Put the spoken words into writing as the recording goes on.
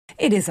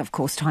It is, of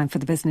course, time for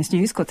the business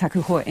news. Ko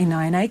taku hoa e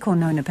nai ko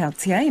Nona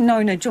Pelletier.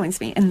 Nona joins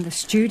me in the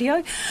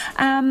studio.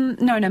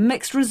 Nona,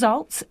 mixed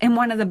results in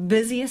one of the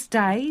busiest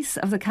days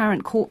of the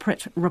current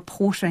corporate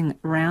reporting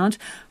round.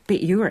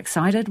 Bet you were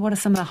excited. What are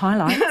some of the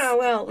highlights?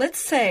 Well, let's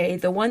say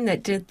the one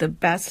that did the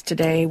best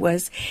today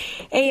was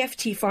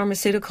AFT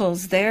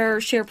Pharmaceuticals.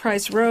 Their share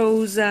price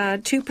rose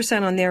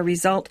 2% on their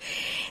result.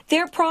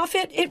 Their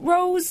profit, it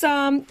rose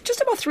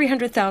just about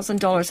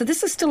 $300,000. So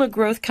this is still a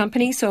growth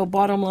company, so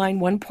bottom line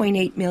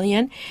 $1.8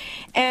 million.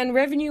 And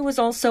revenue was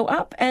also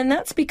up, and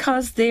that's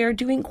because they're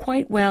doing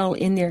quite well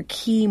in their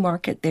key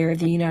market there,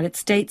 the United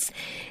States.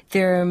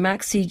 Their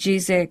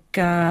Maxigesic,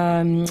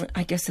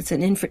 I guess it's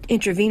an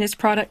intravenous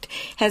product,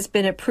 has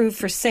been approved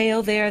for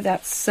sale there.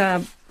 That's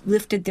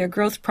lifted their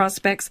growth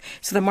prospects.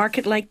 So the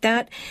market liked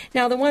that.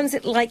 Now, the ones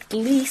it liked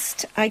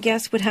least, I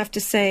guess, would have to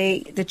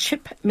say the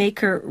chip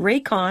maker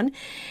Raycon.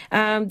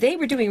 They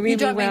were doing really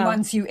well. You don't mean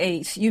ones you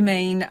eat. You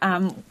mean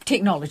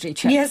technology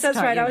chips. Yes, that's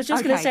right. I was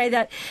just going to say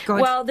that.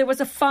 Good. Well, there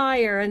was a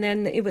fire, and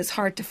then it was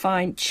hard to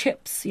find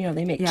chips. You know,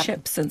 they make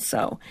chips, and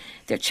so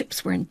their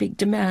chips were in big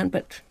demand.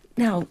 But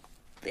now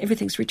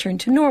everything's returned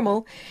to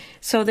normal.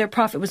 So their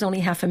profit was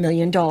only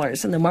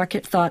 $500,000. And the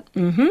market thought,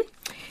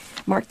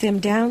 marked them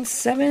down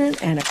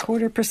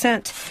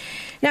 7.25%.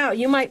 Now,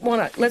 you might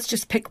want to, let's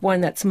just pick one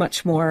that's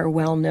much more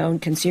well-known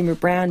consumer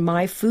brand,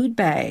 My Food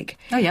Bag.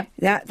 Oh, yeah.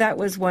 That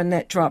was one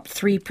that dropped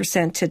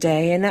 3%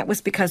 today, and that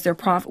was because their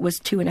profit was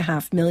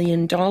 $2.5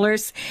 million.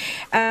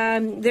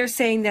 They're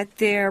saying that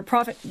their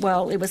profit,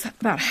 well, it was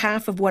about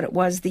half of what it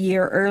was the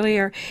year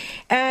earlier,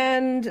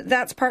 and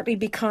that's partly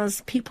because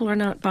people are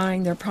not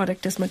buying their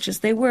product as much as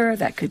they were.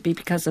 That could be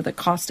because of the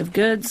cost of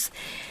goods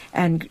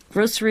and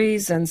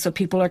groceries, and so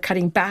people are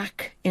cutting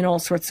back in all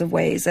sorts of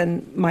ways,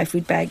 and My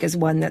Food Bag is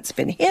one that's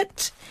been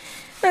hit.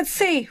 Let's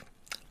see.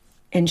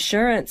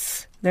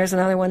 Insurance. There's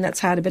another one that's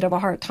had a bit of a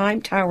hard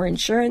time, Tower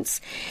Insurance.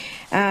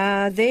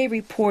 They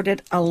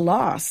reported a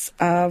loss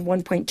of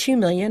 $1.2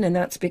 million, and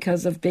that's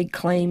because of big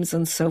claims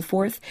and so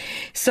forth.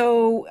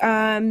 So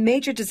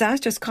major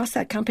disasters cost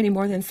that company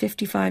more than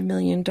 $55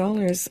 million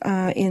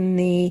in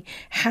the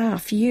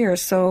half year.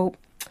 So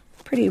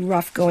pretty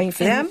rough going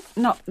for them.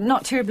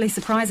 Not terribly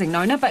surprising,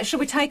 Nona, but should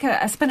we take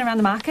a spin around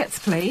the markets,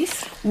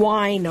 please?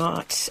 Why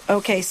not?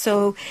 Okay,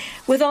 so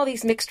with all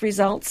these mixed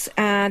results,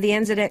 the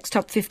NZX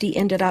Top 50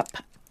 ended up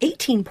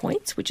 18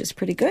 points, which is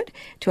pretty good,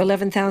 to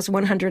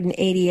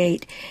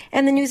 11,188.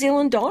 And the New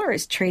Zealand dollar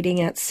is trading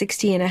at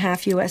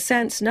 60.5 US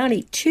cents,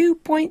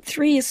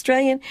 92.3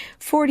 Australian,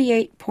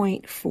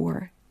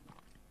 48.4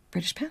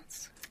 British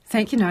pounds.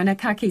 Thank you, Nona.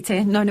 Ka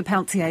kite. Nona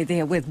Pelletier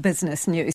there with Business News.